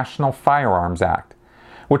the National Firearms Act,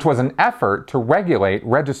 which was an effort to regulate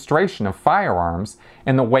registration of firearms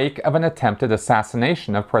in the wake of an attempted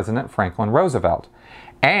assassination of President Franklin Roosevelt,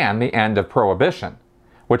 and the end of Prohibition,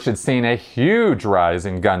 which had seen a huge rise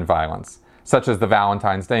in gun violence, such as the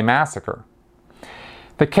Valentine's Day Massacre.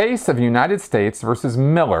 The case of United States versus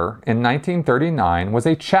Miller in 1939 was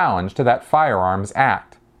a challenge to that Firearms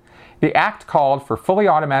Act. The act called for fully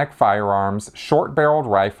automatic firearms, short-barreled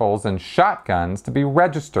rifles, and shotguns to be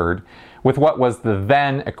registered with what was the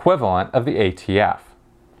then equivalent of the ATF.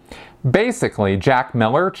 Basically, Jack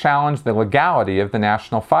Miller challenged the legality of the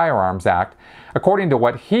National Firearms Act according to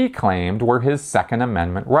what he claimed were his Second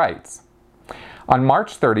Amendment rights. On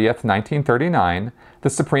March 30th, 1939, the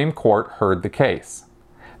Supreme Court heard the case.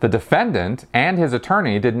 The defendant and his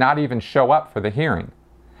attorney did not even show up for the hearing.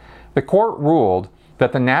 The court ruled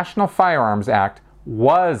that the National Firearms Act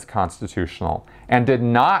was constitutional and did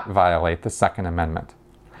not violate the Second Amendment.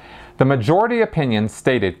 The majority opinion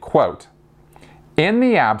stated, quote, "In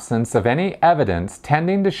the absence of any evidence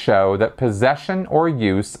tending to show that possession or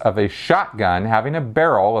use of a shotgun having a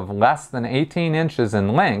barrel of less than 18 inches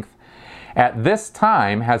in length at this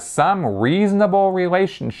time has some reasonable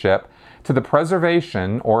relationship to the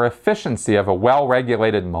preservation or efficiency of a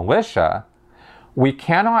well-regulated militia, we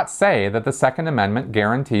cannot say that the Second Amendment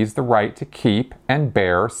guarantees the right to keep and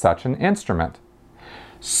bear such an instrument.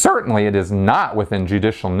 Certainly it is not within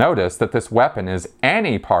judicial notice that this weapon is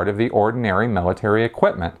any part of the ordinary military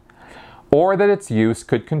equipment, or that its use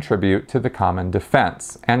could contribute to the common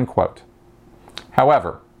defense." End quote.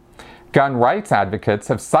 However, gun rights advocates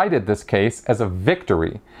have cited this case as a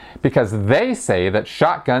victory because they say that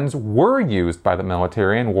shotguns were used by the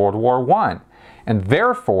military in World War I, and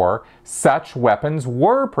therefore such weapons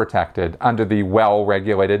were protected under the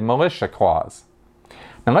well-regulated militia clause.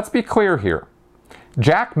 Now let's be clear here.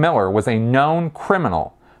 Jack Miller was a known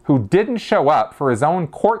criminal who didn't show up for his own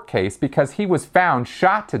court case because he was found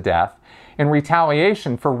shot to death in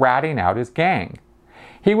retaliation for ratting out his gang.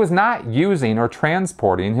 He was not using or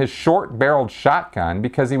transporting his short-barreled shotgun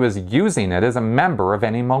because he was using it as a member of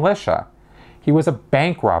any militia. He was a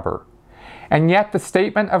bank robber. And yet the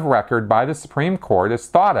statement of record by the Supreme Court is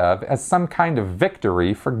thought of as some kind of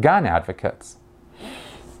victory for gun advocates.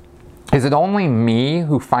 Is it only me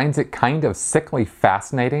who finds it kind of sickly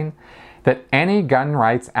fascinating that any gun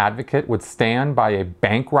rights advocate would stand by a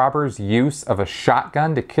bank robber's use of a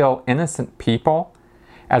shotgun to kill innocent people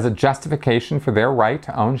as a justification for their right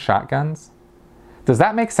to own shotguns? Does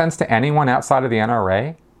that make sense to anyone outside of the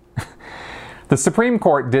NRA? The Supreme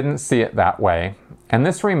Court didn't see it that way, and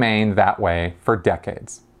this remained that way for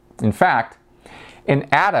decades. In fact, in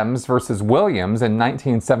Adams versus Williams in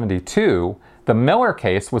 1972, the Miller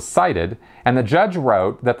case was cited, and the judge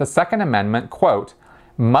wrote that the Second Amendment, quote,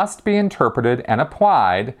 "must be interpreted and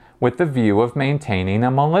applied with the view of maintaining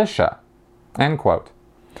a militia," end quote.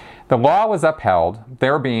 The law was upheld,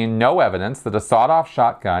 there being no evidence that a sawed-off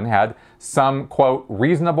shotgun had some, quote,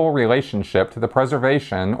 "reasonable relationship to the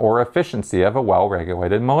preservation or efficiency of a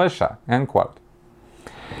well-regulated militia," end quote.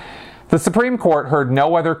 The Supreme Court heard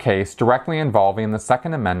no other case directly involving the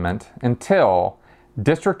Second Amendment until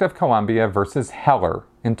District of Columbia versus Heller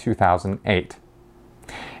in 2008.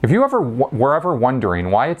 If you were ever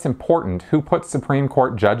wondering why it's important who puts Supreme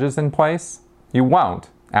Court judges in place, you won't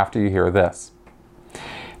after you hear this.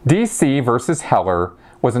 D.C. versus Heller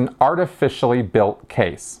was an artificially built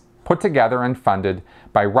case, put together and funded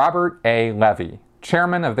by Robert A. Levy,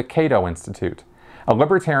 chairman of the Cato Institute, a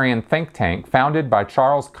libertarian think tank founded by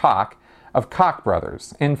Charles Koch of Koch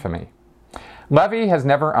brothers infamy. Levy has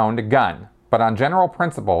never owned a gun, but on general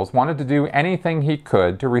principles wanted to do anything he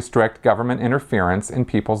could to restrict government interference in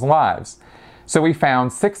people's lives. So he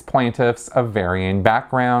found 6 plaintiffs of varying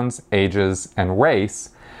backgrounds, ages, and race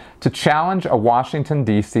to challenge a Washington,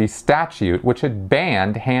 D.C. statute which had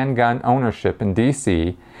banned handgun ownership in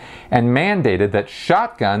D.C. and mandated that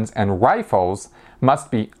shotguns and rifles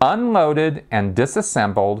must be unloaded and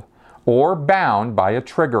disassembled or bound by a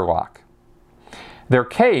trigger lock. Their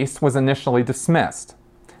case was initially dismissed,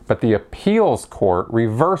 but the appeals court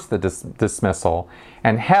reversed the dismissal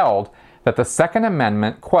and held that the Second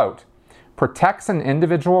Amendment, quote, "protects an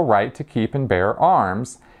individual right to keep and bear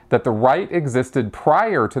arms, that the right existed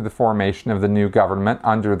prior to the formation of the new government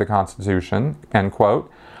under the Constitution," end quote,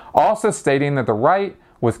 also stating that the right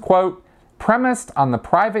was, quote, "premised on the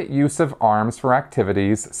private use of arms for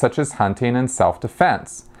activities such as hunting and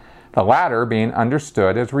self-defense, the latter being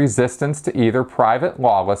understood as resistance to either private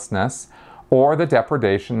lawlessness or the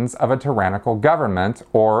depredations of a tyrannical government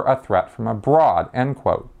or a threat from abroad," end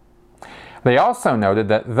quote. They also noted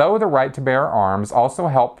that though the right to bear arms also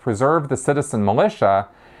helped preserve the citizen militia,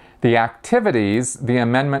 the activities the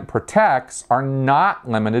amendment protects are not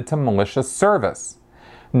limited to militia service,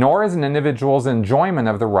 nor is an individual's enjoyment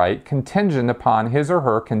of the right contingent upon his or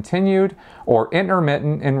her continued or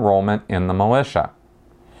intermittent enrollment in the militia.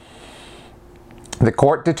 The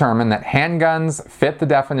court determined that handguns fit the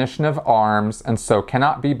definition of arms and so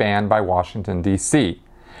cannot be banned by Washington, D.C.,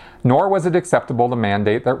 nor was it acceptable to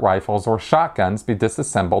mandate that rifles or shotguns be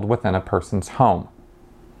disassembled within a person's home.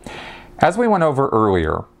 As we went over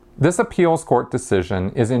earlier, This appeals court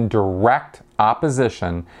decision is in direct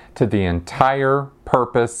opposition to the entire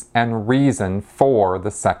purpose and reason for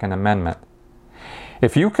the Second Amendment.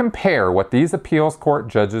 If you compare what these appeals court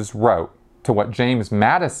judges wrote to what James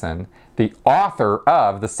Madison, the author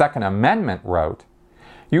of the Second Amendment, wrote,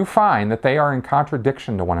 you find that they are in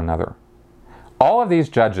contradiction to one another. All of these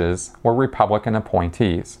judges were Republican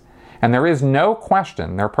appointees, and there is no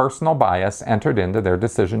question their personal bias entered into their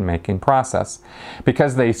decision-making process,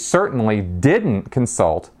 because they certainly didn't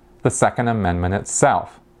consult the Second Amendment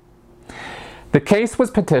itself. The case was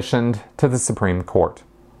petitioned to the Supreme Court,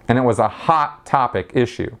 and it was a hot topic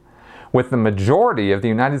issue, with the majority of the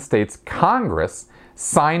United States Congress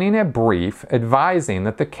signing a brief advising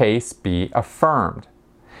that the case be affirmed.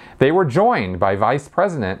 They were joined by Vice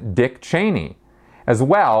President Dick Cheney, as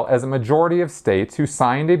well as a majority of states who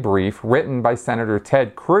signed a brief written by Senator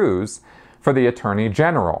Ted Cruz for the Attorney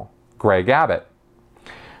General, Greg Abbott.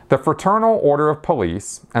 The Fraternal Order of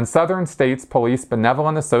Police and Southern States Police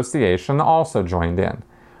Benevolent Association also joined in,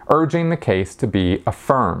 urging the case to be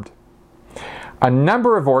affirmed. A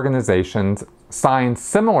number of organizations signed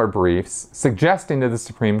similar briefs suggesting to the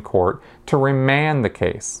Supreme Court to remand the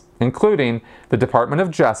case, including the Department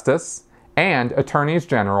of Justice and attorneys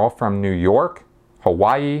general from New York,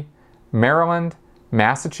 Hawaii, Maryland,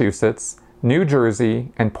 Massachusetts, New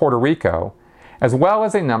Jersey, and Puerto Rico, as well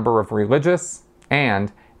as a number of religious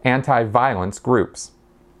and anti-violence groups.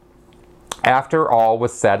 After all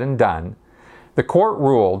was said and done, the court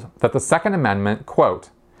ruled that the Second Amendment, quote,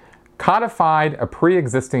 codified a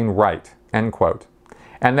pre-existing right, end quote,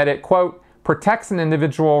 and that it, quote, protects an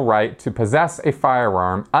individual right to possess a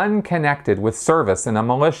firearm unconnected with service in a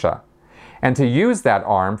militia, and to use that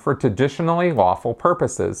arm for traditionally lawful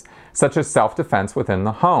purposes, such as self-defense within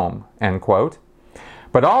the home, end quote,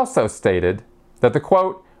 but also stated that the,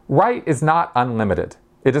 quote, right is not unlimited.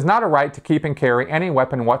 It is not a right to keep and carry any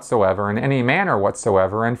weapon whatsoever in any manner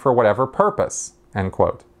whatsoever and for whatever purpose, end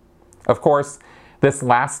quote. Of course, this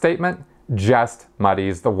last statement just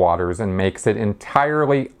muddies the waters and makes it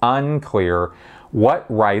entirely unclear what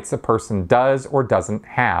rights a person does or doesn't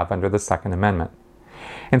have under the Second Amendment.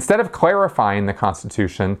 Instead of clarifying the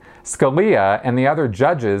Constitution, Scalia and the other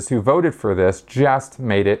judges who voted for this just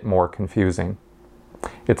made it more confusing.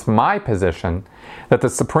 It's my position that the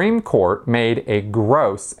Supreme Court made a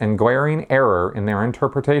gross and glaring error in their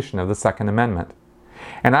interpretation of the Second Amendment.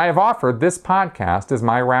 And I have offered this podcast as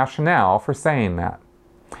my rationale for saying that.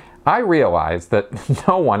 I realize that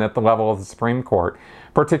no one at the level of the Supreme Court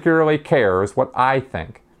particularly cares what I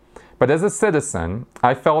think. But as a citizen,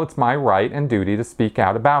 I felt it's my right and duty to speak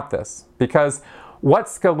out about this, because what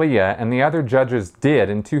Scalia and the other judges did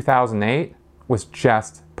in 2008 was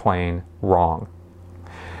just plain wrong.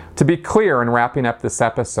 To be clear in wrapping up this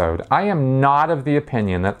episode, I am not of the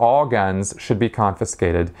opinion that all guns should be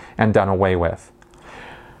confiscated and done away with.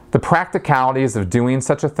 The practicalities of doing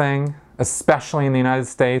such a thing, especially in the United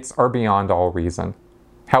States, are beyond all reason.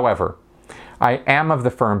 However, I am of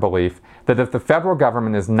the firm belief that if the federal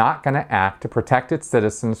government is not going to act to protect its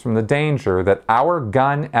citizens from the danger that our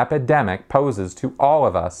gun epidemic poses to all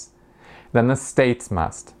of us, then the states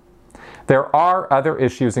must. There are other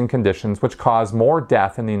issues and conditions which cause more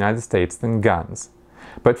death in the United States than guns,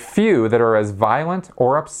 but few that are as violent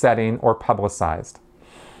or upsetting or publicized.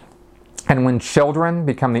 And when children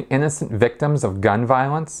become the innocent victims of gun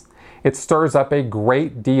violence, it stirs up a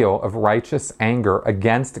great deal of righteous anger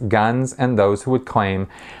against guns and those who would claim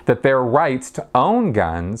that their rights to own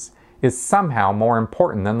guns is somehow more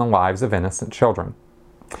important than the lives of innocent children.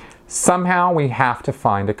 Somehow we have to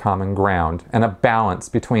find a common ground and a balance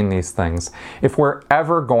between these things if we're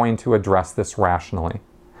ever going to address this rationally.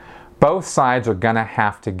 Both sides are going to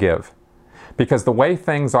have to give, because the way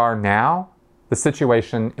things are now, the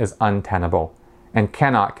situation is untenable and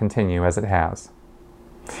cannot continue as it has.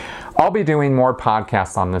 I'll be doing more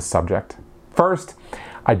podcasts on this subject. First,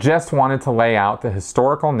 I just wanted to lay out the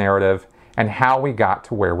historical narrative and how we got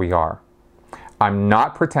to where we are. I'm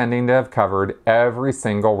not pretending to have covered every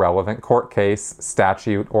single relevant court case,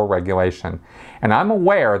 statute, or regulation, and I'm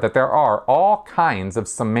aware that there are all kinds of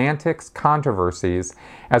semantics controversies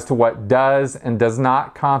as to what does and does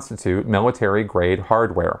not constitute military-grade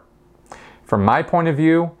hardware. From my point of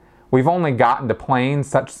view, we've only gotten to playing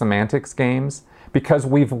such semantics games because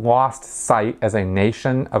we've lost sight as a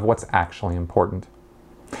nation of what's actually important.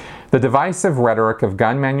 The divisive rhetoric of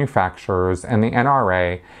gun manufacturers and the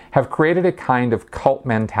NRA have created a kind of cult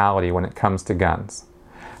mentality when it comes to guns.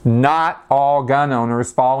 Not all gun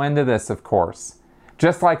owners fall into this, of course,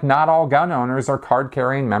 just like not all gun owners are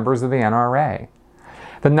card-carrying members of the NRA.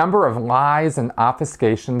 The number of lies and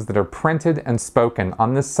obfuscations that are printed and spoken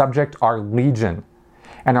on this subject are legion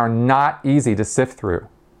and are not easy to sift through.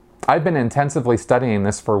 I've been intensively studying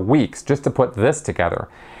this for weeks just to put this together,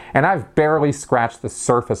 and I've barely scratched the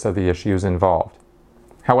surface of the issues involved.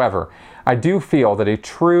 However, I do feel that a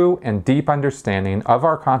true and deep understanding of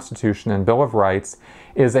our Constitution and Bill of Rights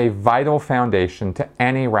is a vital foundation to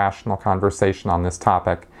any rational conversation on this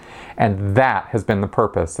topic, and that has been the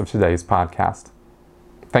purpose of today's podcast.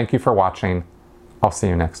 Thank you for watching. I'll see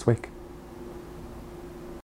you next week.